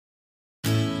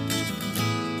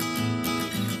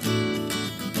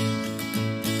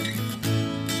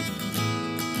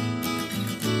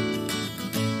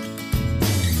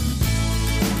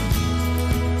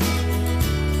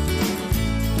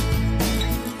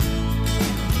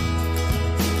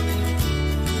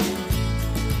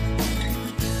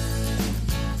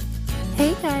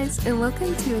friends, and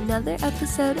welcome to another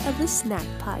episode of the Snack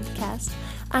Podcast.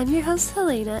 I'm your host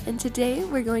Helena, and today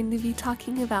we're going to be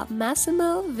talking about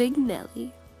Massimo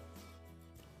Vignelli.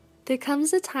 There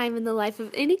comes a time in the life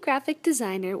of any graphic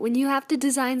designer when you have to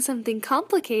design something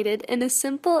complicated in a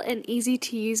simple and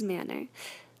easy-to-use manner.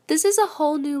 This is a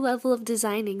whole new level of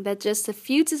designing that just a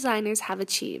few designers have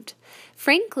achieved.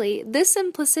 Frankly, this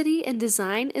simplicity in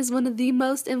design is one of the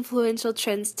most influential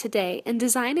trends today, and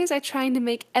designers are trying to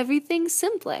make everything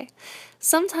simpler,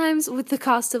 sometimes with the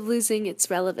cost of losing its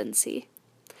relevancy.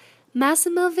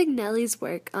 Massimo Vignelli's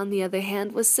work, on the other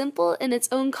hand, was simple in its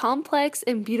own complex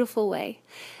and beautiful way.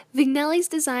 Vignelli's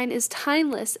design is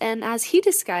timeless, and as he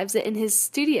describes it in his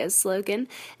studio slogan,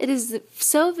 it is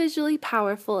so visually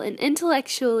powerful and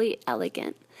intellectually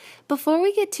elegant. Before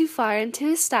we get too far into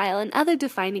his style and other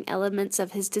defining elements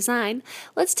of his design,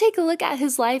 let's take a look at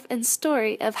his life and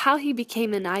story of how he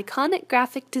became an iconic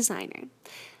graphic designer.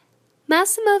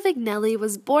 Massimo Vignelli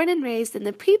was born and raised in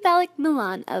the pre-Bellic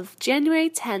Milan of January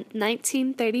 10,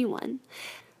 1931.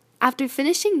 After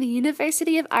finishing the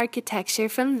University of Architecture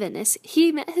from Venice,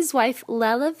 he met his wife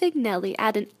Lella Vignelli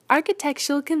at an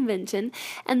architectural convention,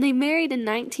 and they married in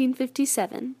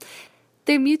 1957.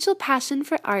 Their mutual passion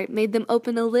for art made them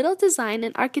open a little design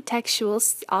and architectural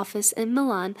office in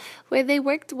Milan, where they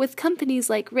worked with companies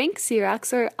like Rank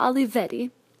Xerox or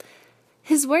Olivetti.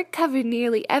 His work covered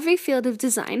nearly every field of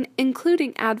design,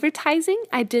 including advertising,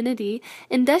 identity,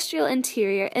 industrial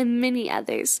interior, and many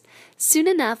others. Soon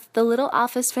enough, the little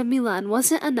office from Milan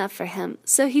wasn't enough for him,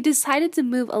 so he decided to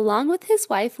move along with his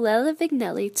wife Lella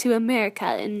Vignelli to America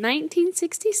in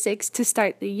 1966 to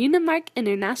start the Unimark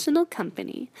International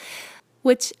Company,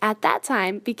 which at that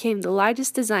time became the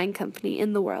largest design company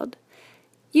in the world.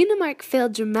 Unimark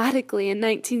failed dramatically in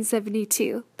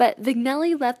 1972, but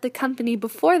Vignelli left the company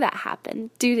before that happened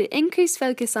due to increased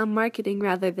focus on marketing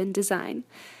rather than design.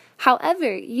 However,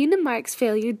 Unimark's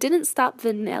failure didn't stop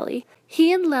Vignelli.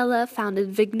 He and Lella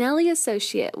founded Vignelli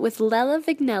Associate with Lella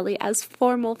Vignelli as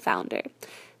formal founder.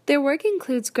 Their work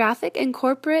includes graphic and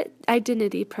corporate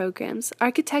identity programs,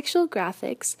 architectural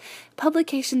graphics,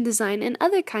 publication design, and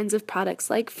other kinds of products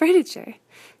like furniture.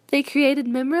 They created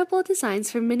memorable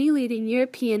designs for many leading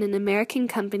European and American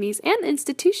companies and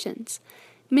institutions.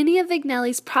 Many of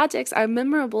Vignelli's projects are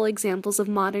memorable examples of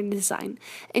modern design,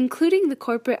 including the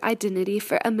corporate identity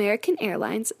for American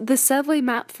Airlines, the subway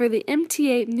map for the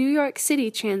MTA New York City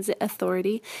Transit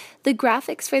Authority, the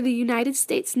graphics for the United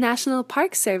States National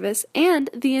Park Service, and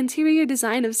the interior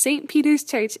design of St. Peter's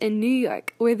Church in New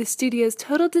York, where the studio's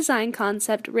total design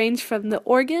concept ranged from the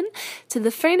organ to the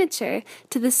furniture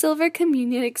to the silver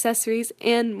communion accessories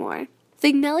and more.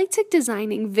 Vignelli took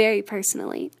designing very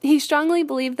personally. He strongly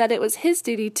believed that it was his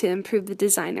duty to improve the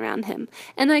design around him,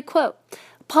 and I quote,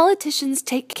 "Politicians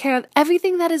take care of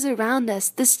everything that is around us,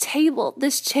 this table,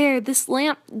 this chair, this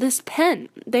lamp, this pen.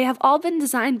 They have all been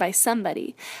designed by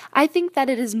somebody. I think that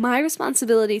it is my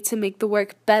responsibility to make the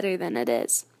work better than it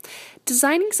is."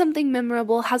 Designing something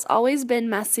memorable has always been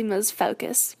Massimo's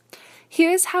focus.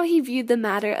 Here's how he viewed the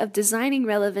matter of designing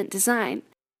relevant design.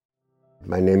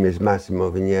 My name is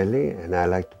Massimo Vignelli, and I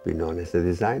like to be known as a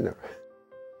designer.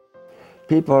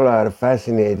 People are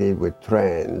fascinated with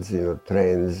trends.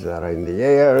 Trends are in the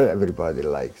air. Everybody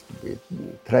likes to be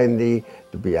trendy,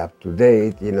 to be up to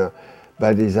date,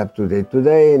 but it's up to date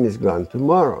today and it's gone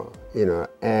tomorrow,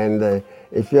 And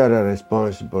if you're a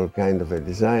responsible kind of a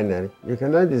designer, you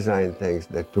cannot design things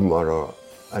that tomorrow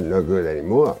are no good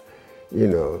anymore.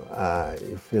 You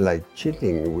feel like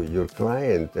cheating with your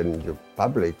client and your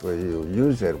public or your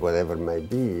user, whatever it might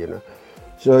be,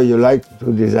 So you like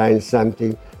to design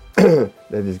something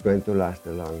that is going to last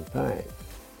a long time.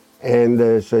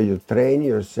 And so you train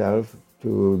yourself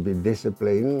to be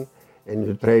disciplined, and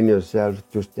you train yourself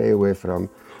to stay away from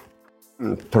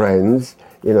trends,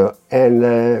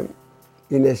 and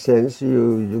in a sense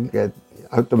you get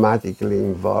automatically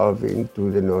involved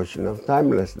into the notion of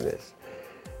timelessness.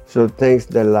 So things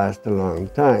that last a long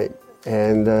time.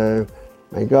 And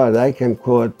my God, I can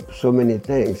quote so many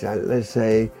things. Let's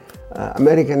say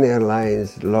American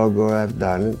Airlines logo I've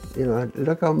done,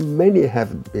 look how many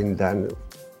have been done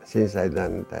since I've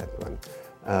done that one.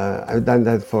 I've done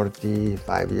that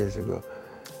 45 years ago,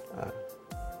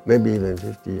 maybe even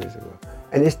 50 years ago.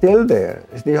 And it's still there.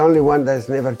 It's the only one that's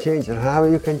never changed. And how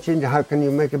you can change it? How can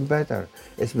you make it better?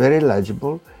 It's very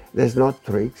legible. There's no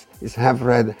tricks. It's half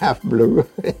red, half blue.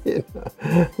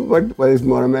 What is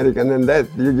more American than that?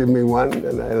 You give me one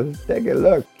and I'll take a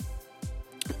look.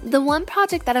 The one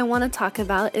project that I want to talk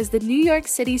about is the New York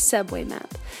City subway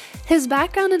map. His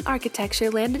background in architecture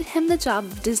landed him the job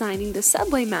of designing the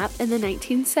subway map in the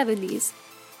 1970s.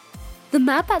 The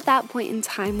map at that point in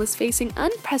time was facing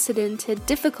unprecedented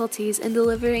difficulties in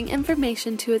delivering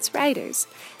information to its writers.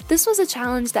 This was a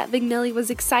challenge that Vignelli was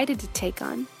excited to take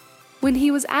on. When he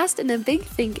was asked in a Big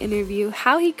Think interview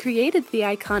how he created the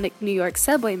iconic New York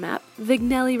subway map,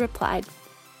 Vignelli replied,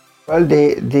 Well,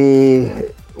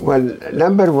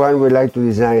 number one, we like to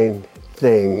design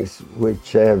things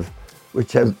which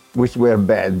were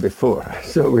bad before,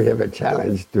 so we have a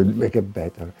challenge to make it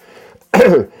better.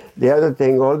 The other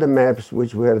thing, all the maps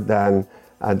which were done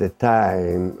at the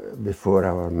time before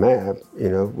our map,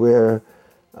 were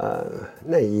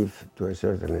naive to a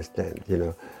certain extent,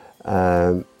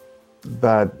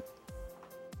 but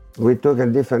we took a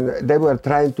different. They were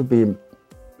trying to be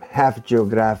half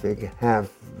geographic, half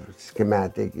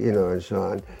schematic, and so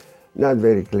on. Not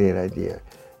very clear idea.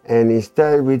 And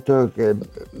instead we took a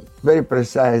very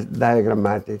precise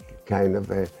diagrammatic kind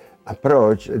of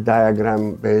approach, a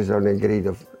diagram based on a grid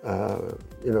of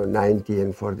 90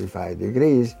 and 45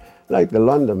 degrees, like the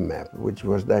London map, which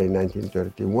was done in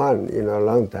 1931, a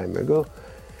long time ago.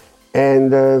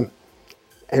 And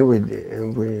we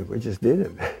just did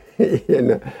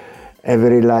it.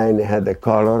 Every line had a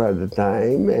color at the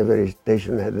time. Every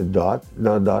station had a dot.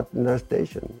 No dot, no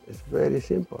station. It's very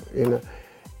simple,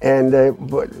 And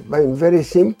but very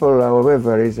simple,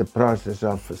 however, is a process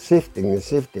of sifting and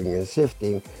sifting and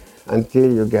sifting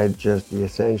until you get just the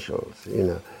essentials,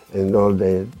 and all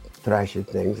the trashy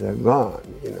things are gone,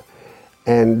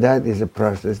 And that is a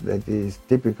process that is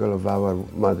typical of our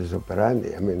modus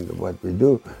operandi. I mean, what we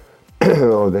do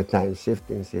all the time,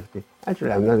 sifting.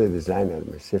 Actually, I'm not a designer,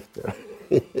 I'm a sifter.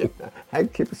 I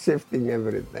keep sifting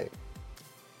everything.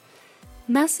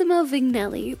 Massimo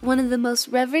Vignelli, one of the most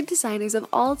revered designers of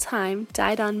all time,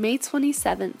 died on May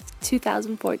 27,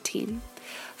 2014.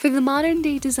 For the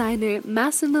modern-day designer,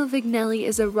 Massimo Vignelli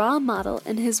is a raw model,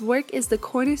 and his work is the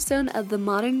cornerstone of the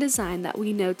modern design that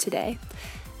we know today.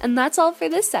 And that's all for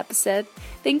this episode.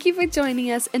 Thank you for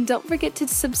joining us, and don't forget to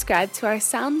subscribe to our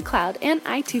SoundCloud and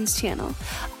iTunes channel.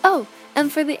 Oh,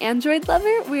 and for the Android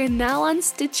lover, we are now on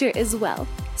Stitcher as well.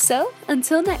 So,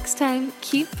 until next time,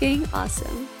 keep being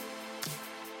awesome.